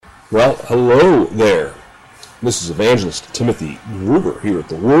Well, hello there. This is Evangelist Timothy Gruber here at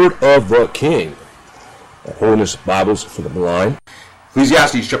the Word of the King at Holiness Bibles for the Blind.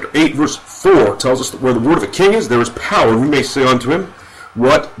 Ecclesiastes chapter 8, verse 4 tells us that where the Word of the King is, there is power. We may say unto him,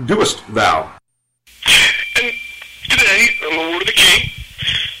 what doest thou? And today, on the Word of the King,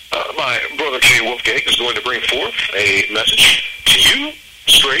 my brother Wolfgang is going to bring forth a message to you,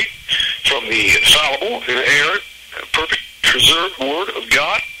 straight from the infallible, inerrant, perfect, preserved Word of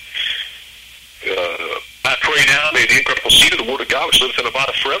God. I pray now, may the incredible seed of the Word of God, which liveth and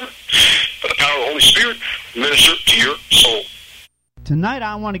abideth forever, by the power of the Holy Spirit, minister to your soul. Tonight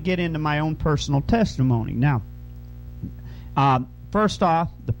I want to get into my own personal testimony. Now, first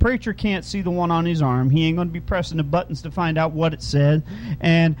off, the preacher can't see the one on his arm. He ain't going to be pressing the buttons to find out what it says.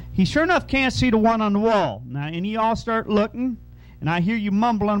 And he sure enough can't see the one on the wall. Now, and you all start looking, and I hear you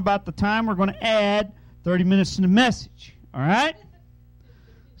mumbling about the time we're going to add 30 minutes to the message. All right?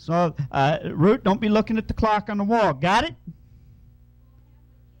 So, Ruth, don't be looking at the clock on the wall. Got it?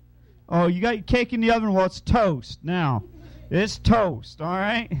 Oh, you got your cake in the oven? Well, it's toast. Now, it's toast, all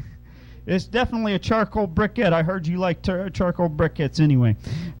right? It's definitely a charcoal briquette. I heard you like charcoal briquettes anyway.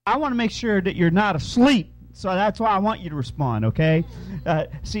 I want to make sure that you're not asleep, so that's why I want you to respond, okay?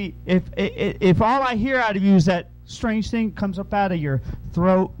 See, if all I hear out of you is that strange thing comes up out of your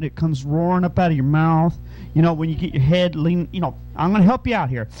throat and it comes roaring up out of your mouth, you know, when you get your head lean, you know, I'm going to help you out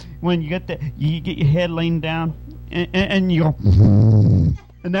here. When you get your head leaned down and you go,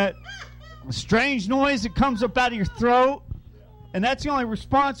 and that strange noise that comes up out of your throat, and that's the only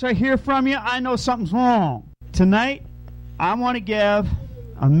response I hear from you, I know something's wrong. Tonight, I want to give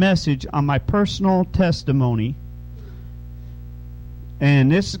a message on my personal testimony, and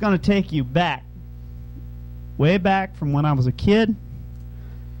this is going to take you back, way back from when I was a kid,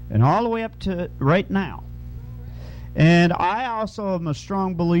 and all the way up to right now. And I also am a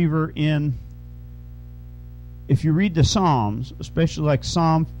strong believer in, if you read the Psalms, especially like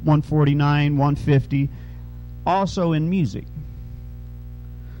Psalm 149, 150, also in music.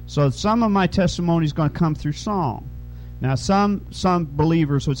 So some of my testimony is going to come through song. Now, some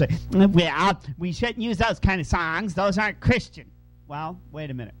believers would say, well, we shouldn't use those kind of songs. Those aren't Christian. Well, wait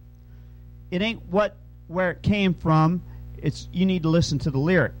a minute. It ain't where it came from. It's you need to listen to the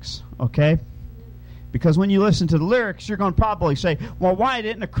lyrics, okay? Because when you listen to the lyrics, you're going to probably say, well, why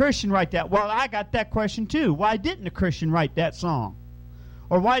didn't a Christian write that? Well, I got that question too. Why didn't a Christian write that song?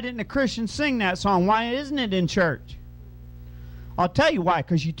 Or why didn't a Christian sing that song? Why isn't it in church? I'll tell you why,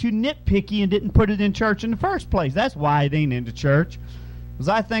 because you're too nitpicky and didn't put it in church in the first place. That's why it ain't in the church. Because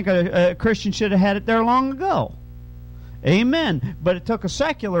I think a Christian should have had it there long ago. Amen. But it took a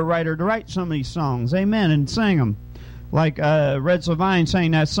secular writer to write some of these songs. Amen. And sing them. Like Red Sylvain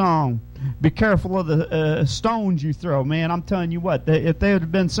sang that song, be careful of the stones you throw. Man, I'm telling you what, if they would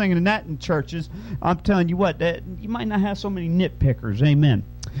have been singing that in churches, I'm telling you what, you might not have so many nitpickers. Amen.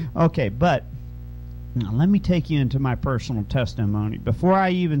 Okay, but now let me take you into my personal testimony. Before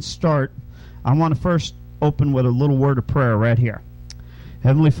I even start, I want to first open with a little word of prayer right here.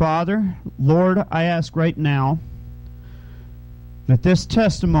 Heavenly Father, Lord, I ask right now that this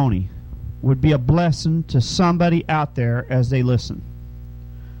testimony would be a blessing to somebody out there as they listen,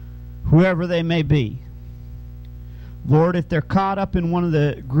 whoever they may be. Lord, if they're caught up in one of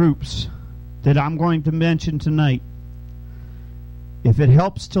the groups that I'm going to mention tonight, if it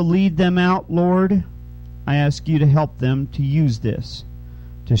helps to lead them out, Lord, I ask you to help them to use this,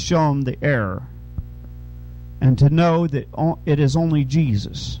 to show them the error, and to know that it is only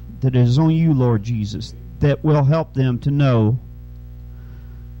Jesus, that it is only you, Lord Jesus, that will help them to know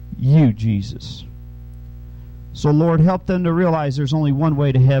you, Jesus. So, Lord, help them to realize there's only one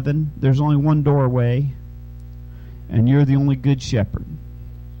way to heaven, there's only one doorway, and you're the only good shepherd.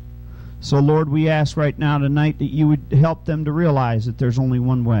 So, Lord, we ask right now tonight that you would help them to realize that there's only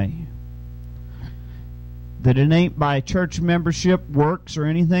one way. That it ain't by church membership, works, or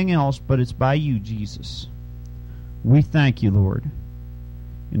anything else, but it's by you, Jesus. We thank you, Lord.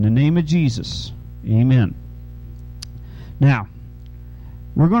 In the name of Jesus, amen. Now,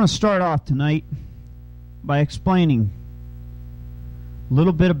 we're going to start off tonight by explaining a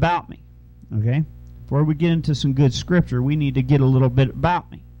little bit about me, okay? Before we get into some good scripture, we need to get a little bit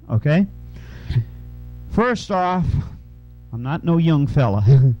about me, okay? First off, I'm not no young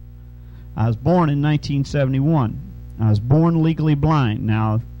fella. I was born in 1971. I was born legally blind.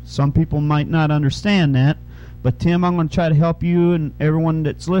 Now, some people might not understand that, but Tim, I'm going to try to help you and everyone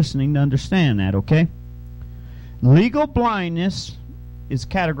that's listening to understand that, okay? Legal blindness is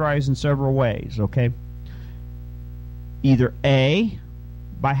categorized in several ways, okay? Either A,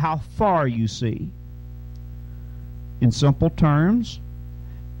 by how far you see. In simple terms,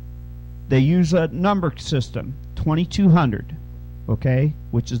 they use a number system, 2200, okay,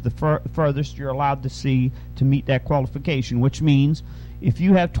 which is the furthest you're allowed to see to meet that qualification, which means if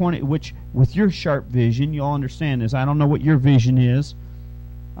you have 20, which with your sharp vision, you'll understand this. I don't know what your vision is.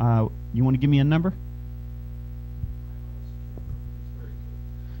 You want to give me a number?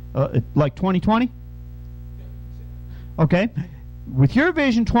 Like 2020? Okay. With your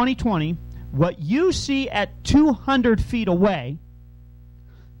vision 2020, what you see at 200 feet away,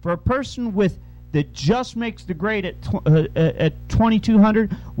 for a person that just makes the grade at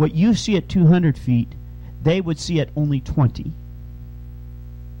 2200, what you see at 200 feet, they would see at only 20.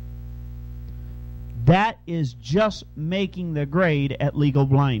 That is just making the grade at legal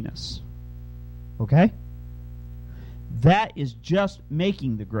blindness. Okay? That is just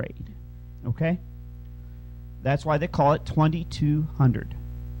making the grade. Okay? That's why they call it 2200.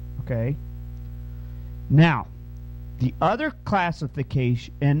 Okay? Now, the other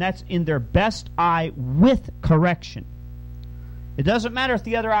classification, and that's in their best eye with correction. It doesn't matter if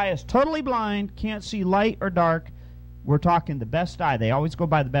the other eye is totally blind, can't see light or dark. We're talking the best eye. They always go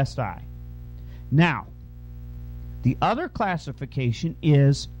by the best eye. Now, the other classification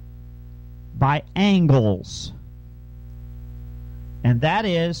is by angles. And that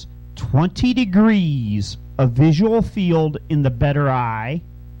is 20 degrees of visual field in the better eye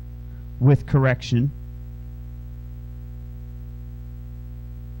with correction.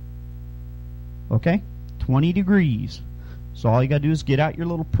 Okay? 20 degrees. So all you got to do is get out your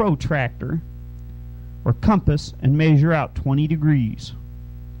little protractor or compass and measure out 20 degrees.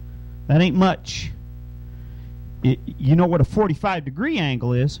 That ain't much. You know what a 45-degree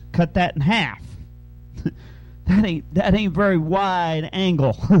angle is? Cut that in half. That ain't very wide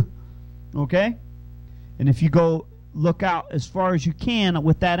angle. Okay? And if you go look out as far as you can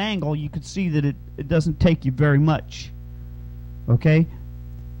with that angle, you can see that it doesn't take you very much. Okay?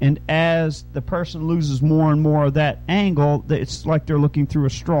 And as the person loses more and more of that angle, it's like they're looking through a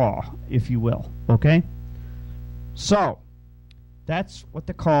straw, if you will. Okay? So, that's what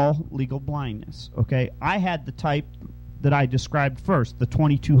they call legal blindness. Okay? I had the type that I described first, the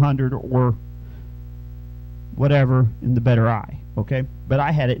 2200 or whatever in the better eye. Okay? But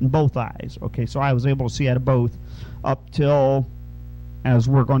I had it in both eyes. Okay? So I was able to see out of both up till, as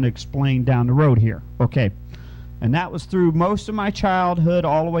we're going to explain down the road here. Okay? And that was through most of my childhood,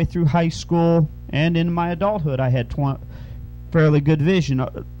 all the way through high school, and in my adulthood. I had fairly good vision,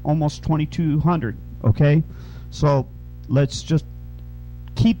 almost 2200. Okay? So let's just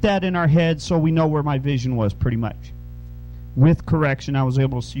keep that in our head so we know where my vision was pretty much. With correction, I was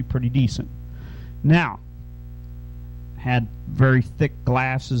able to see pretty decent. Now, had very thick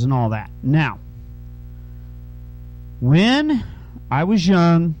glasses and all that. Now, when I was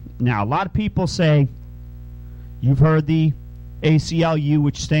young, now a lot of people say, you've heard the ACLU,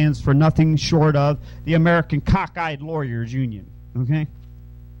 which stands for nothing short of the American Cockeyed Lawyers Union, okay?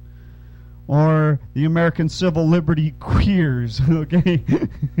 Or the American Civil Liberty Queers, okay?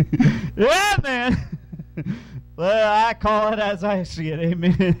 Yeah, man! Well, I call it as I see it,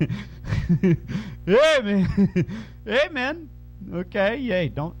 amen. Amen. Amen. Okay, yay,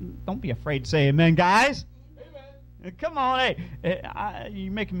 don't be afraid to say amen, guys. Come on, hey,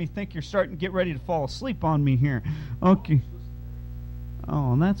 you're making me think you're starting to get ready to fall asleep on me here. Okay.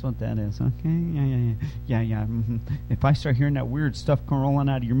 Oh, that's what that is. Okay, yeah. Mm-hmm. If I start hearing that weird stuff rolling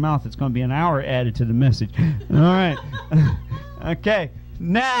out of your mouth, it's going to be an hour added to the message. All right. Okay.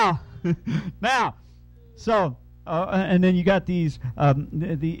 Now, so, and then you got these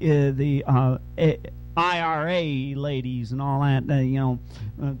IRA ladies and all that,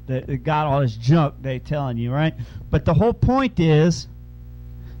 that got all this junk they telling you, right? But the whole point is,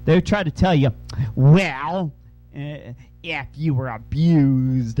 they try to tell you, well, if you were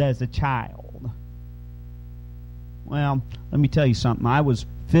abused as a child. Well, let me tell you something. I was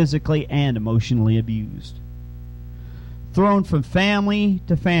physically and emotionally abused. Thrown from family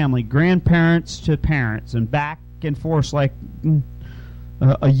to family, grandparents to parents, and back and forth like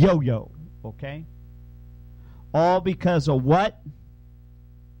a yo-yo, okay? All because of what?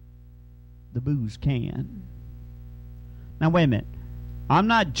 The booze can. Now, wait a minute. I'm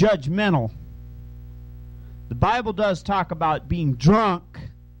not judgmental. The Bible does talk about being drunk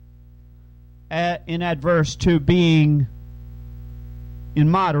in adverse to being in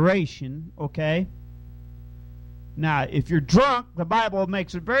moderation, okay? Now, if you're drunk, the Bible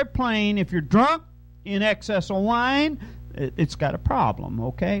makes it very plain. If you're drunk in excess of wine, it's got a problem,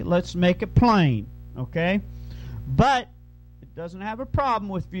 okay? Let's make it plain, okay? But it doesn't have a problem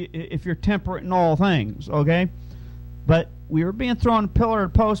with if you're temperate in all things, okay? But we were being thrown pillar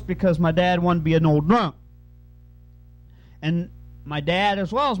and post because my dad wanted to be an old drunk. And my dad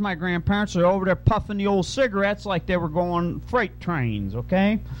as well as my grandparents are over there puffing the old cigarettes like they were going freight trains,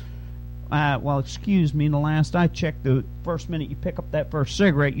 okay? Well, excuse me, the last I checked, the first minute you pick up that first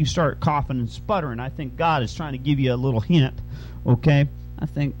cigarette, you start coughing and sputtering. I think God is trying to give you a little hint, okay? I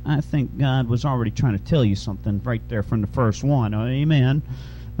think God was already trying to tell you something right there from the first one. Amen.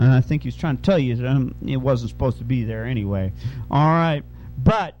 I think he was trying to tell you it wasn't supposed to be there anyway. All right,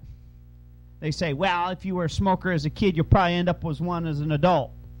 but they say, well, if you were a smoker as a kid, you'll probably end up with one as an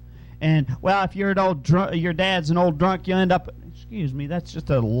adult. And, well, if you're an old your dad's an old drunk, you'll end up... Excuse me, that's just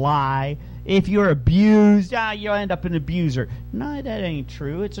a lie. If you're abused, you'll end up an abuser. No, that ain't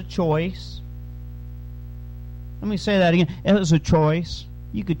true. It's a choice. Let me say that again. It was a choice.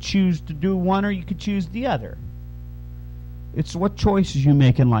 You could choose to do one or you could choose the other. It's what choices you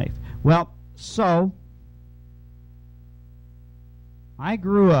make in life. Well, so, I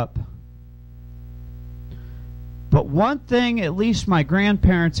grew up. But one thing at least my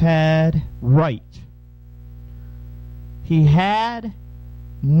grandparents had right. He had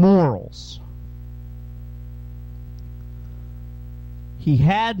morals. He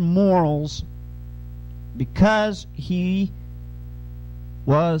had morals because he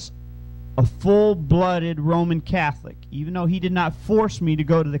was a full-blooded Roman Catholic, even though he did not force me to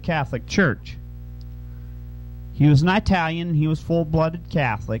go to the Catholic Church. He was an Italian, he was full-blooded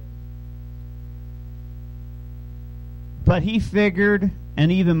Catholic. But he figured,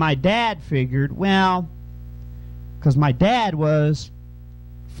 and even my dad figured, well, because my dad was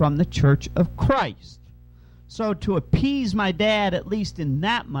from the Church of Christ. So to appease my dad, at least in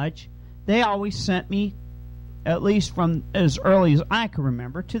that much, they always sent me, at least from as early as I can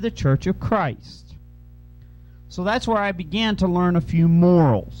remember, to the Church of Christ. So that's where I began to learn a few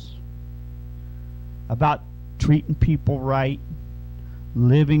morals about treating people right,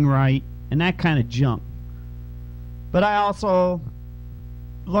 living right, and that kind of junk. But I also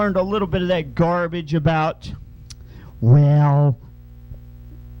learned a little bit of that garbage about, well,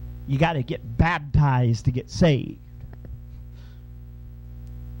 you got to get baptized to get saved.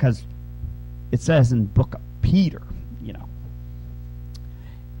 Because it says in the book of Peter,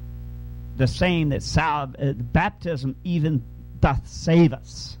 the saying that baptism even doth save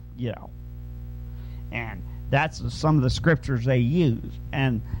us, And that's some of the scriptures they use.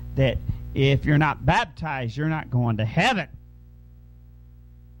 And that if you're not baptized, you're not going to heaven.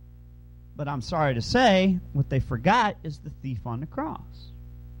 But I'm sorry to say, what they forgot is the thief on the cross.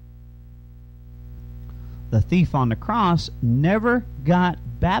 The thief on the cross never got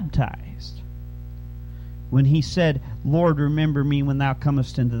baptized when he said, Lord, remember me when thou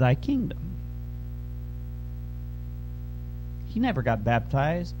comest into thy kingdom. He never got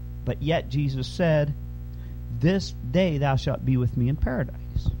baptized, but yet Jesus said, this day thou shalt be with me in paradise.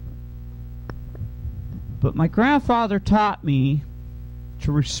 But my grandfather taught me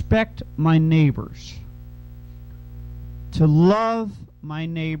to respect my neighbors, to love my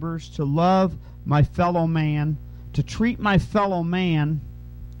neighbors, to love my fellow man, to treat my fellow man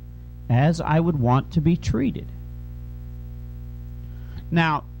as I would want to be treated.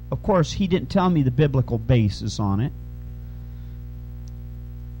 Now, of course, he didn't tell me the biblical basis on it.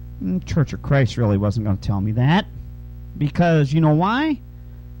 Church of Christ really wasn't going to tell me that, because you know why?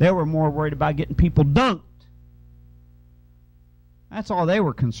 They were more worried about getting people dunked. That's all they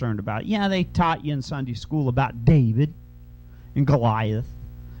were concerned about. Yeah, they taught you in Sunday school about David and Goliath,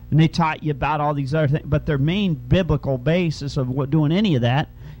 and they taught you about all these other things, but their main biblical basis of doing any of that,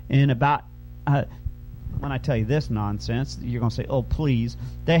 and about, when I tell you this nonsense, you're going to say, oh, please.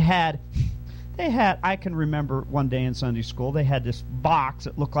 They had, I can remember one day in Sunday school, they had this box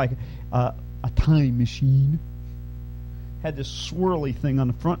that looked like a time machine. Had this swirly thing on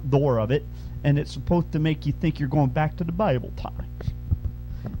the front door of it, and it's supposed to make you think you're going back to the Bible times.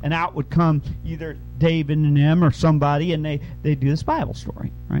 And out would come either David and them or somebody, and they do this Bible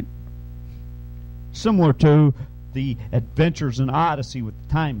story, right? Similar to the Adventures in Odyssey with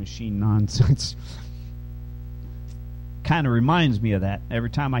the time machine nonsense. Kind of reminds me of that every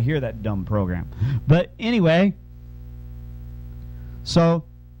time I hear that dumb program. But anyway,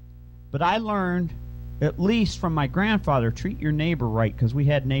 but I learned, at least from my grandfather, treat your neighbor right, because we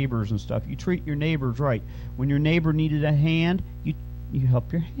had neighbors and stuff. You treat your neighbors right. When your neighbor needed a hand, you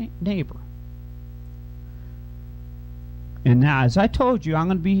help your neighbor. And now, as I told you, I'm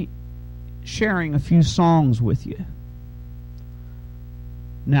going to be sharing a few songs with you.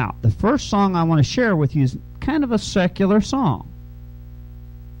 Now, the first song I want to share with you is kind of a secular song.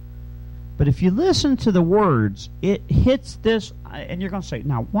 But if you listen to the words, it hits this, and you're going to say,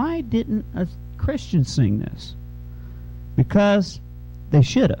 now, why didn't a Christian sing this? Because they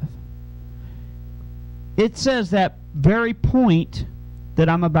should have. It says that very point that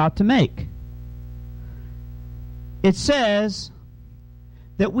I'm about to make. It says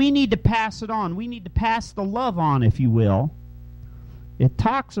that we need to pass it on. We need to pass the love on, if you will. It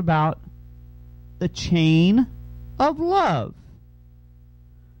talks about the chain of love.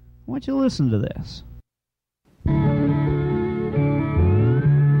 I want you to listen to this.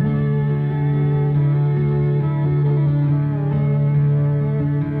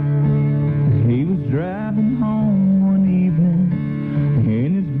 He was driving home one evening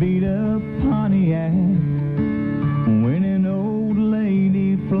in his beat-up Pontiac when an old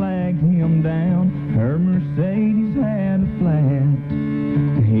lady flagged him down. Her Mercedes had a flat.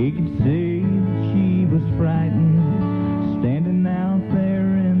 He could see that she was frightened, standing out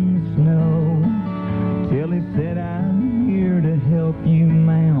there in the snow, till he said, "I'm here to help you,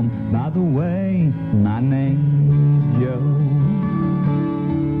 ma'am. By the way, my name's Joe."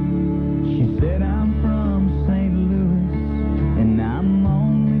 She said, "I'm from St. Louis, and I'm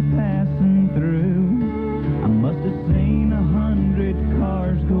only passing through. I must have seen 100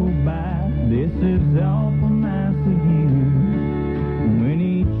 cars go by. This is awful nice of you." When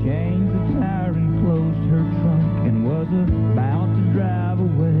he changed the tire and closed her trunk and was about to drive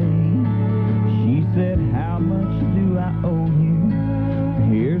away, she said, "How much do I owe you?"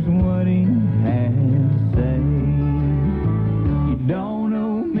 Here's what he had to say. "You don't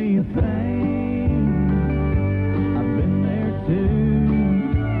owe me a thing. I've been there too.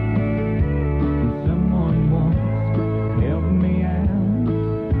 And someone once helped me out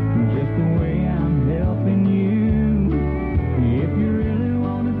just the way I'm helping you. If you really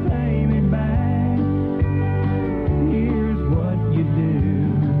want to pay me back, here's what you do.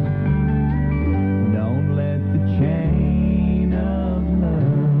 Don't let the chain of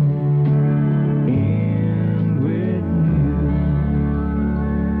love end with you."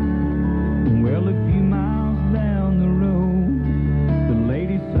 Well, a few miles down the road, the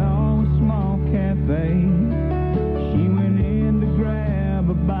lady saw a small cafe. She went in to grab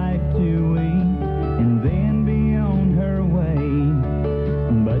a bite to eat and then be on her way.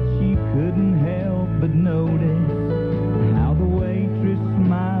 But she couldn't help but notice how the waitress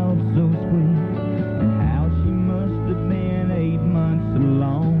smiled so sweet, and how she must have been 8 months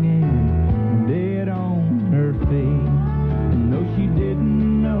along and dead on her feet. And though she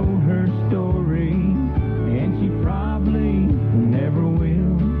didn't know her story, and she probably never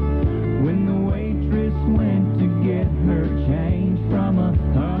will, when the waitress went to get her change from a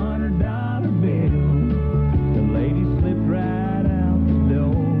 $100 bill, the lady slipped right out the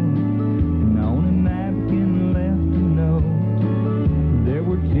door, and on a napkin left a note. There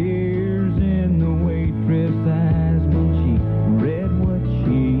were tears in the waitress' eyes when she read what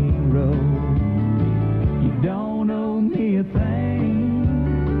she wrote. "You don't owe me a thing.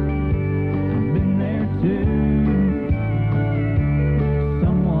 I've been there too.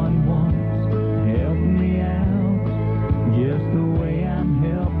 Someone once helped me out just the way I'm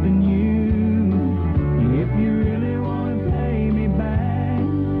helping you. If you really want to pay me back,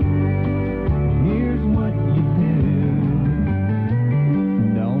 here's what you do.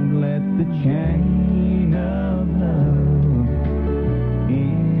 Don't let the chain of love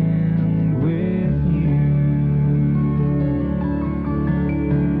end with you."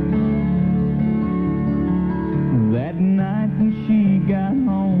 That night when she got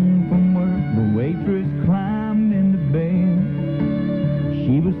home from work, the waitress climbed into bed.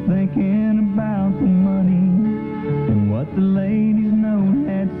 She was thinking about the money and what the lady's note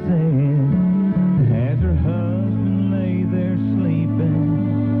had said. As her husband lay there sleeping,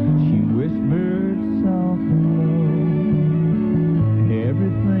 she whispered soft and low,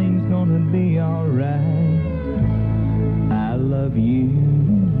 "Everything's gonna be alright. I love you,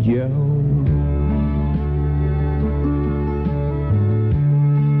 Joe."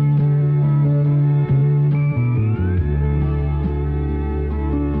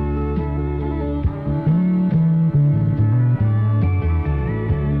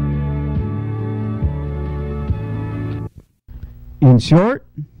 In short,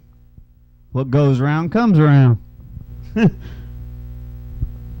 what goes around comes around. Think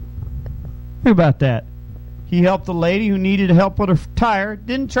about that. He helped the lady who needed help with her tire,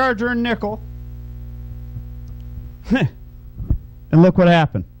 didn't charge her a nickel. And look what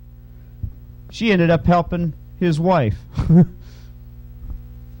happened. She ended up helping his wife.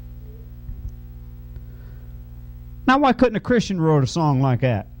 Now, why couldn't a Christian wrote a song like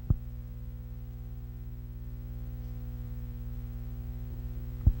that?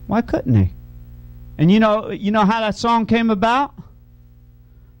 Why couldn't he? And you know how that song came about?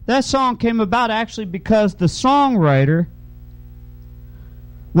 That song came about actually because the songwriter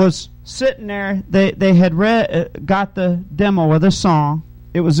was sitting there. They had got the demo of the song.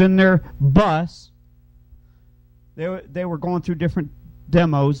 It was in their bus. They were going through different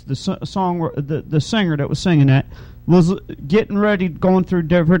demos. The singer that was singing that was getting ready, going through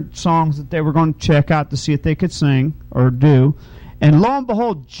different songs that they were going to check out to see if they could sing or do. And lo and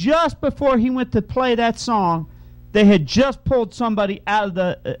behold, just before he went to play that song, they had just pulled somebody out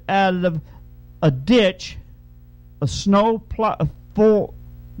of a ditch, a full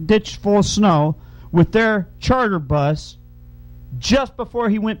ditch full of snow, with their charter bus. Just before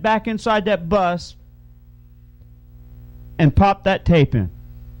he went back inside that bus and popped that tape in.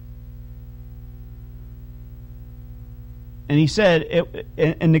 And he said,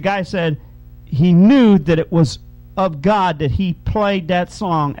 and the guy said he knew that it was of God that he played that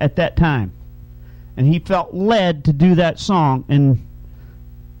song at that time. And he felt led to do that song. And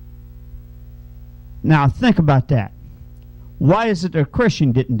now think about that. Why is it a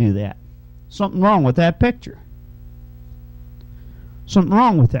Christian didn't do that? Something wrong with that picture. Something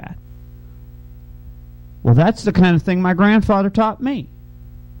wrong with that. Well, that's the kind of thing my grandfather taught me.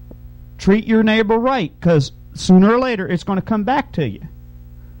 Treat your neighbor right, because sooner or later it's going to come back to you.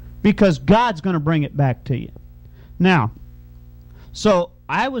 Because God's going to bring it back to you. Now, so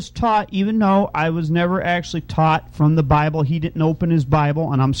I was taught, even though I was never actually taught from the Bible. He didn't open his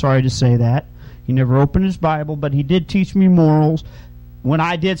Bible, and I'm sorry to say that. He never opened his Bible, but he did teach me morals. When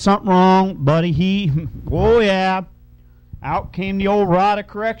I did something wrong, buddy, oh yeah, out came the old rod of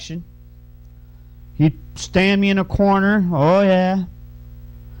correction. He'd stand me in a corner. Oh, yeah.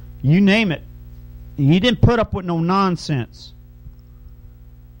 You name it. He didn't put up with no nonsense.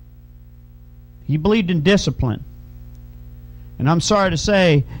 He believed in discipline. And I'm sorry to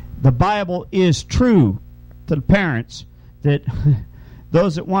say, the Bible is true to the parents, that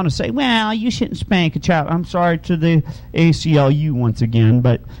those that want to say, well, you shouldn't spank a child. I'm sorry to the ACLU once again,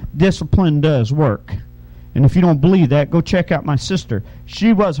 but discipline does work. And if you don't believe that, go check out my sister.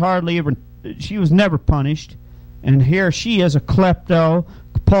 She was never punished. And here she is, a klepto,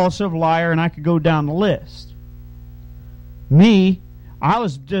 compulsive liar, and I could go down the list. Me, I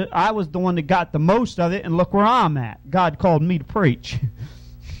was the one that got the most of it, and look where I'm at. God called me to preach.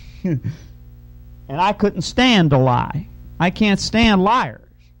 And I couldn't stand to lie. I can't stand liars.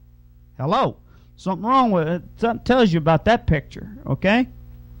 Hello. Something wrong with it. Something tells you about that picture, okay?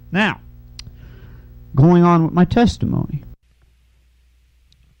 Now, going on with my testimony.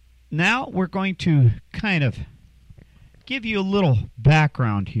 Now we're going to kind of give you a little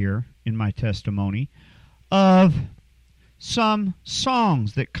background here in my testimony of some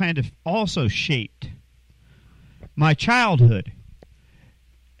songs that kind of also shaped my childhood.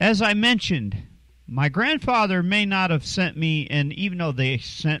 As I mentioned, my grandfather may not have sent me, and even though they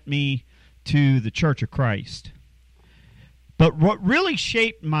sent me to the Church of Christ, but what really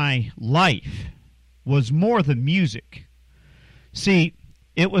shaped my life was more the music. See,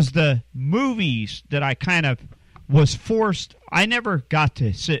 it was the movies that I kind of was forced. I never got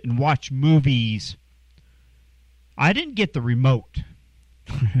to sit and watch movies. I didn't get the remote.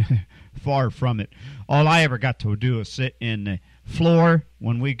 Far from it. All I ever got to do was sit in the floor.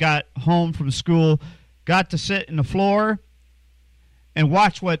 When we got home from school, got to sit in the floor and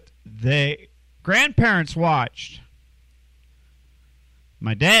watch what the grandparents watched.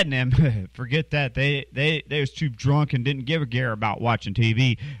 My dad and them, forget that. They was too drunk and didn't give a care about watching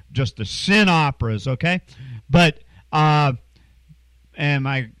TV. Just the sin operas, okay? But, and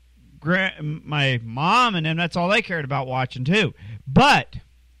my mom and them, that's all they cared about watching too. But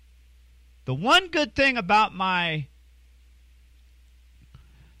the one good thing about my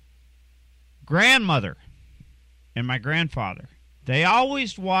grandmother and my grandfather, they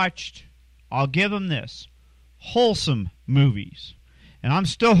always watched, I'll give them this, wholesome movies. And I'm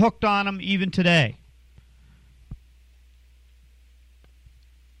still hooked on them even today.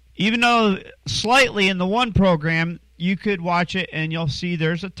 Even though slightly in the one program, you could watch it and you'll see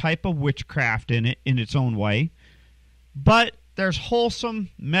there's a type of witchcraft in it in its own way. But there's wholesome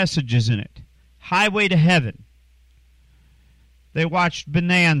messages in it. Highway to Heaven. They watched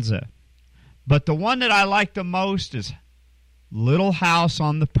Bonanza. But the one that I like the most is Little House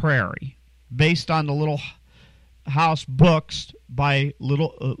on the Prairie, based on the Little House books by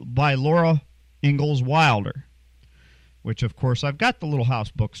Laura Ingalls Wilder, which of course I've got the Little House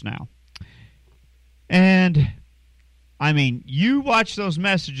books now. And I mean, you watch those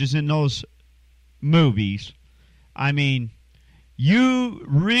messages in those movies. I mean, you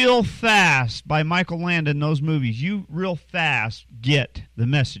real fast, by Michael Landon, those movies, you real fast get the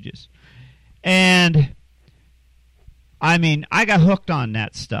messages. And I mean, I got hooked on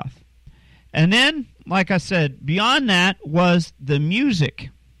that stuff. And then, like I said, beyond that was the music.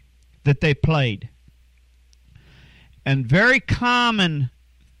 that they played. And very common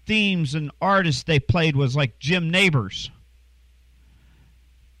themes and artists they played was like Jim Nabors,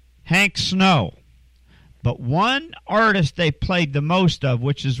 Hank Snow. But one artist they played the most of,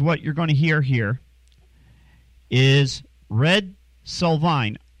 which is what you're going to hear here, is Red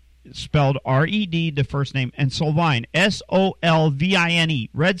Sylvine, spelled R-E-D, the first name, and Sylvine, S-O-L-V-I-N-E.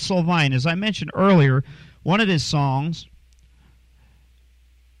 Red Sylvine, as I mentioned earlier, one of his songs,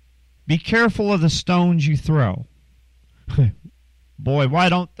 Be Careful of the Stones You Throw. Boy, why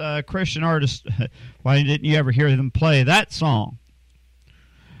don't Christian artists, why didn't you ever hear them play that song?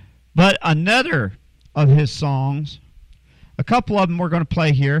 But another of his songs, a couple of them we're going to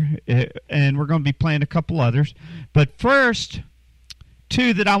play here, and we're going to be playing a couple others. But first,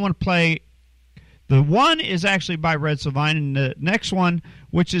 two that I want to play, the one is actually by Red Sylvine, and the next one,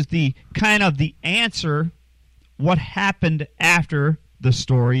 which is the kind of the answer, what happened after the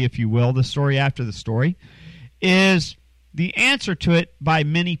story, if you will, the story after the story, is the answer to it by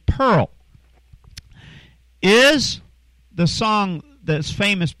Minnie Pearl. Is the song that's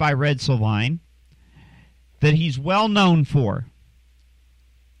famous by Red Sylvine, that he's well known for,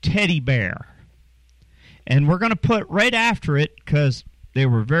 Teddy Bear. And we're going to put right after it, because they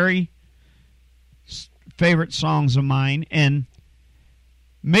were very favorite songs of mine, and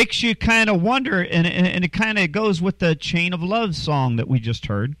makes you kind of wonder, and it kind of goes with the Chain of Love song that we just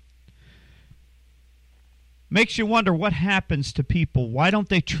heard. Makes you wonder what happens to people. Why don't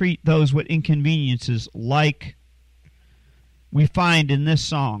they treat those with inconveniences like we find in this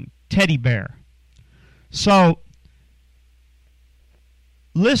song, Teddy Bear? So,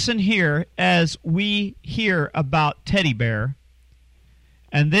 listen here as we hear about Teddy Bear,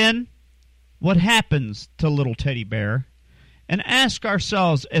 and then what happens to little Teddy Bear, and ask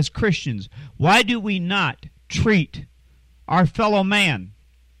ourselves as Christians, why do we not treat our fellow man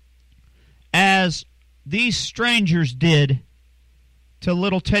as these strangers did to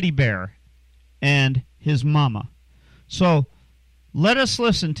little Teddy Bear and his mama? So, let us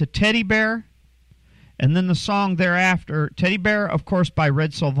listen to Teddy Bear, and then the song thereafter, Teddy Bear, of course, by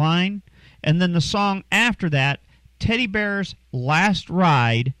Red Sylvine, and then the song after that, Teddy Bear's Last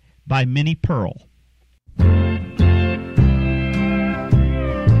Ride by Minnie Pearl.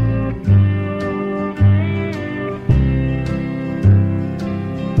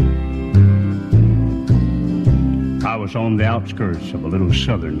 I was on the outskirts of a little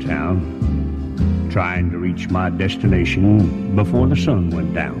southern town, trying to reach my destination before the sun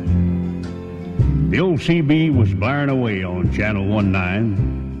went down. The old CB was blaring away on Channel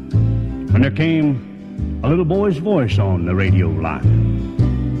 19 when there came a little boy's voice on the radio line.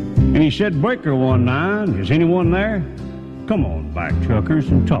 And he said, "Breaker 19, is anyone there? Come on back, truckers,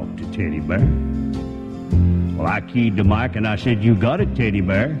 and talk to Teddy Bear." Well, I keyed the mic and I said, "You got it, Teddy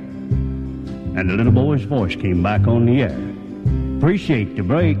Bear." And the little boy's voice came back on the air. "Appreciate the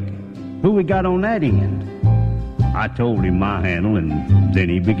break. Who we got on that end?" I told him my handle, and then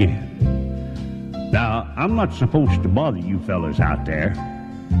he began. "Now, I'm not supposed to bother you fellas out there.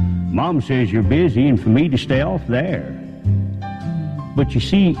 Mom says you're busy and for me to stay off there. But you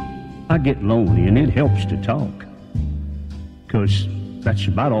see, I get lonely and it helps to talk, 'cause that's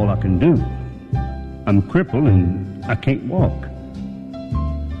about all I can do. I'm crippled and I can't walk."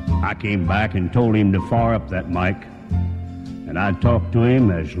 I came back and told him to fire up that mic, and I'd talk to him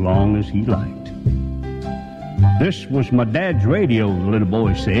as long as he liked. "This was my dad's radio," the little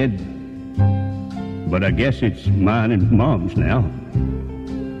boy said, "but I guess it's mine and Mom's now,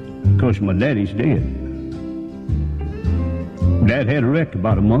 'cause my daddy's dead. Dad had a wreck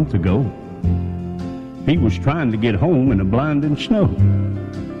about a month ago. He was trying to get home in the blinding snow.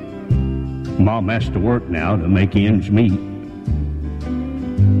 Mom has to work now to make ends meet,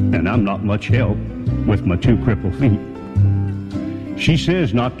 and I'm not much help with my two crippled feet. She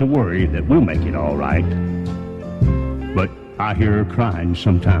says not to worry, that we'll make it all right, but I hear her crying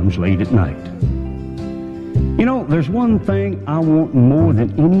sometimes late at night. You know, there's one thing I want more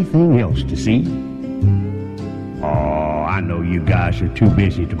than anything else to see. Oh, I know you guys are too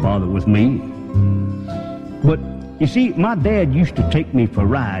busy to bother with me, but you see, my dad used to take me for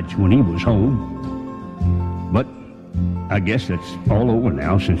rides when he was home, but I guess that's all over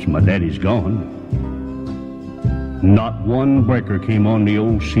now since my daddy's gone. Not one breaker came on the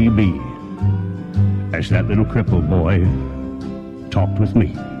old CB as that little crippled boy talked with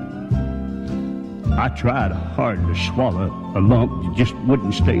me. I tried hard to swallow a lump that just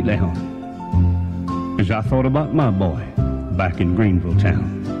wouldn't stay down as I thought about my boy back in Greenville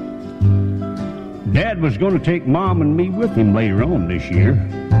town. Dad was going to take Mom and me with him later on this year.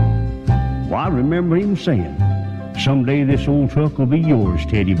 Well, I remember him saying, someday this old truck will be yours,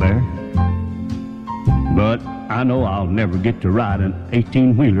 Teddy Bear. But I know I'll never get to ride an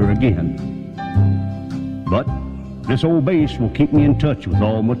 18-wheeler again. But this old base will keep me in touch with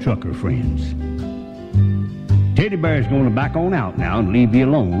all my trucker friends. Teddy Bear's going to back on out now and leave you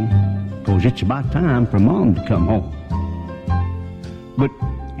alone, 'cause it's about time for Mom to come home. But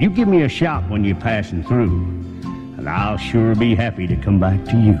you give me a shout when you're passing through, and I'll sure be happy to come back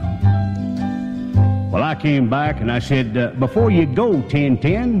to you. Well, I came back and I said, before you go,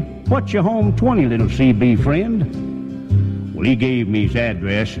 1010, what's your home 20, little CB friend? Well, he gave me his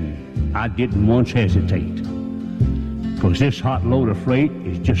address, and I didn't once hesitate, 'cause this hot load of freight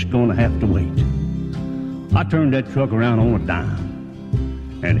is just going to have to wait. I turned that truck around on a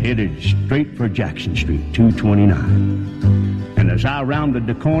dime and headed straight for Jackson Street, 229. And as I rounded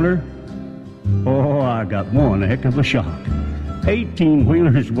the corner, oh, I got one heck of a shock.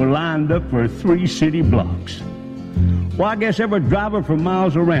 18-wheelers were lined up for 3 city blocks. Well, I guess every driver for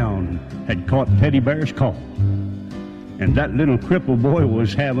miles around had caught Teddy Bear's call. And that little cripple boy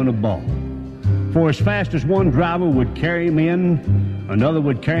was having a ball. For as fast as one driver would carry him in, another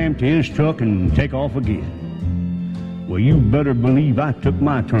would carry him to his truck and take off again. Well, you better believe I took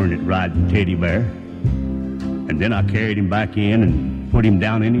my turn at riding Teddy Bear. And then I carried him back in and put him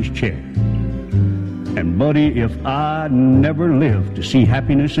down in his chair. And, buddy, if I never live to see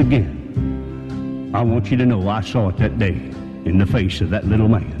happiness again, I want you to know I saw it that day in the face of that little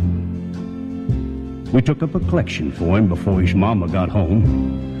man. We took up a collection for him before his mama got home,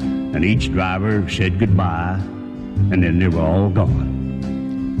 and each driver said goodbye, and then they were all gone.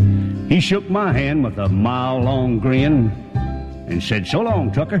 He shook my hand with a mile-long grin and said, "So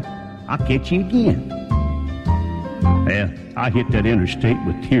long, trucker. I'll catch you again." Well, I hit that interstate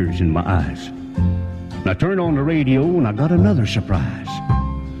with tears in my eyes. I turned on the radio and I got another surprise.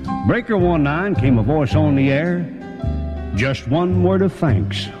 Breaker 19 came a voice on the air. Just one word of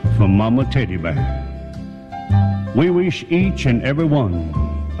thanks from Mama Teddy Bear. We wish each and every one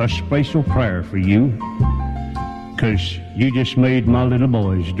a special prayer for you, 'cause you just made my little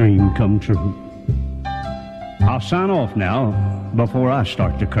boy's dream come true. I'll sign off now before I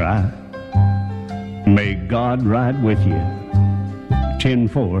start to cry. May God ride with you.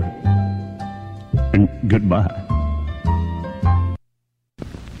 10-4. And goodbye.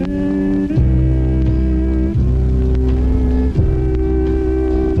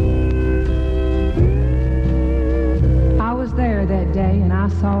 I was there that day and I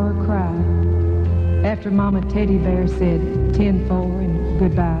saw her cry after Mama Teddy Bear said 10-4 and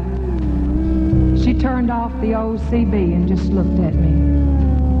goodbye. She turned off the old CB and just looked at me,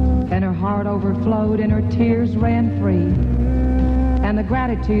 and her heart overflowed and her tears ran free. And the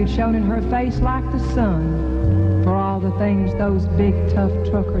gratitude shone in her face like the sun for all the things those big, tough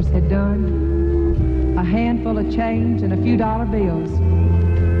truckers had done. A handful of change and a few dollar bills.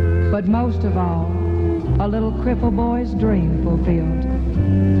 But most of all, a little cripple boy's dream fulfilled.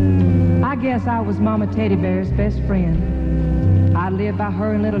 I guess I was Mama Teddy Bear's best friend. I lived by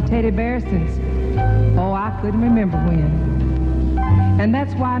her and little Teddy Bear since, oh, I couldn't remember when. And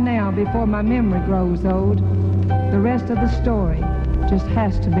that's why now, before my memory grows old, the rest of the story just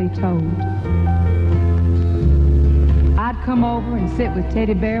has to be told. I'd come over and sit with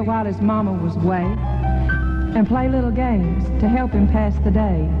Teddy Bear while his mama was away and play little games to help him pass the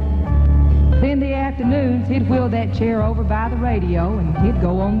day. Then the afternoons, he'd wheel that chair over by the radio and he'd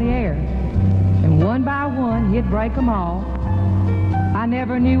go on the air. And one by one, he'd break them all. I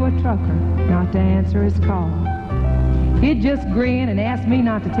never knew a trucker not to answer his call. He'd just grin and ask me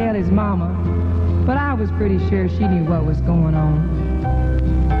not to tell his mama, but I was pretty sure she knew what was going on.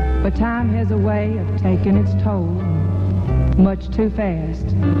 But time has a way of taking its toll, much too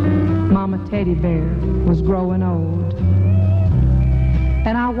fast. Mama Teddy Bear was growing old.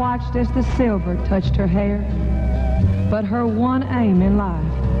 And I watched as the silver touched her hair, but her one aim in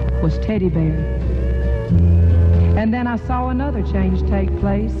life was Teddy Bear. And then I saw another change take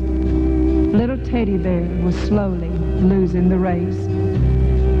place. Little Teddy Bear was slowly losing the race.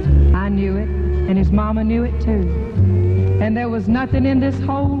 I knew it, and his mama knew it too. And there was nothing in this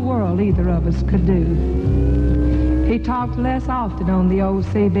whole world either of us could do. He talked less often on the old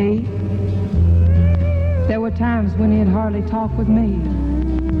CB. There were times when he'd hardly talk with me.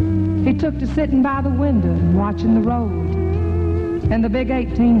 He took to sitting by the window and watching the road, and the big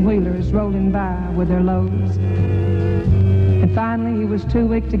 18-wheelers rolling by with their loads. And finally he was too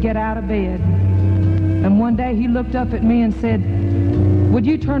weak to get out of bed. And one day he looked up at me and said, "Would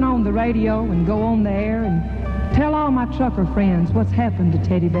you turn on the radio and go on the air and tell all my trucker friends what's happened to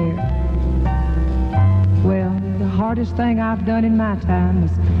Teddy Bear?" Well, the hardest thing I've done in my time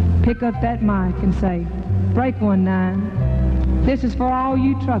is pick up that mic and say, break 1-9. This is for all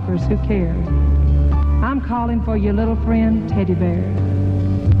you truckers who care. I'm calling for your little friend, Teddy Bear.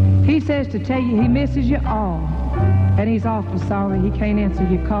 He says to tell you he misses you all, and he's awful sorry he can't answer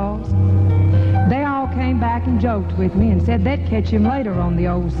your calls. They all came back and joked with me and said they'd catch him later on the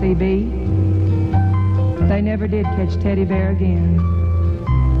old CB. They never did catch Teddy Bear again,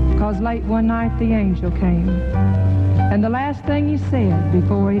 'cause late one night the angel came, and the last thing he said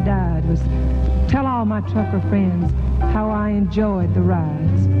before he died was, "Tell all my trucker friends how I enjoyed the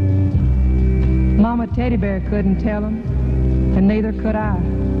rides." Mama Teddy Bear couldn't tell him, and neither could I,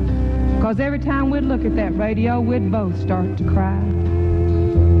 'cause every time we'd look at that radio, we'd both start to cry.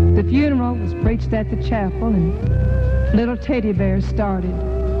 The funeral was preached at the chapel, and little Teddy Bear started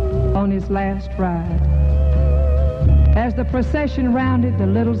on his last ride. As the procession rounded the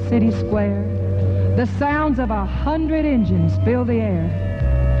little city square, the sounds of 100 engines filled the air.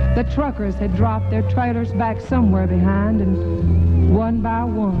 The truckers had dropped their trailers back somewhere behind, and one by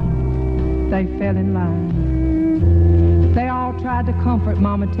one, they fell in line. They all tried to comfort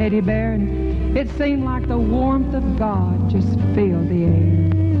Mama Teddy Bear, and it seemed like the warmth of God just filled the air.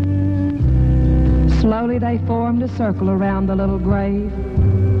 Slowly they formed a circle around the little grave,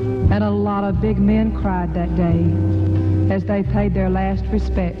 and a lot of big men cried that day as they paid their last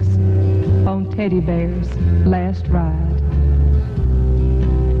respects on Teddy Bear's last ride.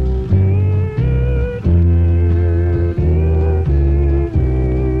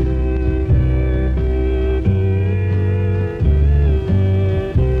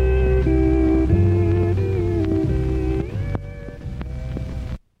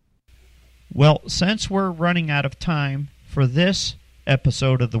 Well, since we're running out of time for this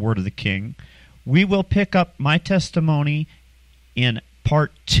episode of The Word of the King, we will pick up my testimony in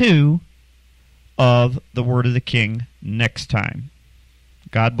part 2 of The Word of the King next time.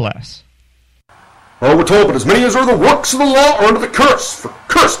 God bless. Oh, we're told, but as many as are the works of the law are under the curse, for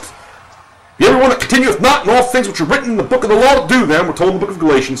cursed be everyone that continueth not in all things which are written in the book of the law to do them. We're told in the book of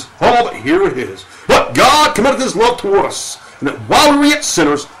Galatians. Oh, but here it is. But God commendeth his love toward us, and that while we were yet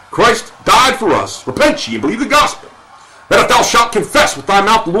sinners, Christ died for us. Repent ye and believe the gospel. That if thou shalt confess with thy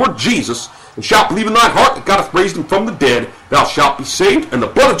mouth the Lord Jesus, and shalt believe in thine heart that God hath raised him from the dead, thou shalt be saved. And the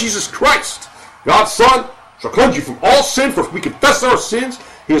blood of Jesus Christ, God's Son, shall cleanse you from all sin. For if we confess our sins,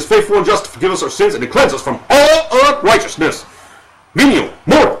 he is faithful and just to forgive us our sins and to cleanse us from all unrighteousness. Venial,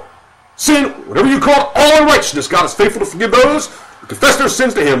 mortal, sin, whatever you call it, all unrighteousness, God is faithful to forgive those who confess their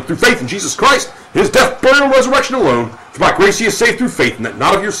sins to him through faith in Jesus Christ, his death, burial, and resurrection alone. For by grace ye are saved through faith, and that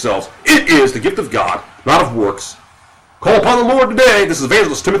not of yourselves. It is the gift of God, not of works. Call upon the Lord today. This is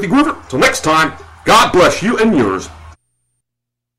Evangelist Timothy Groover. Till next time, God bless you and yours.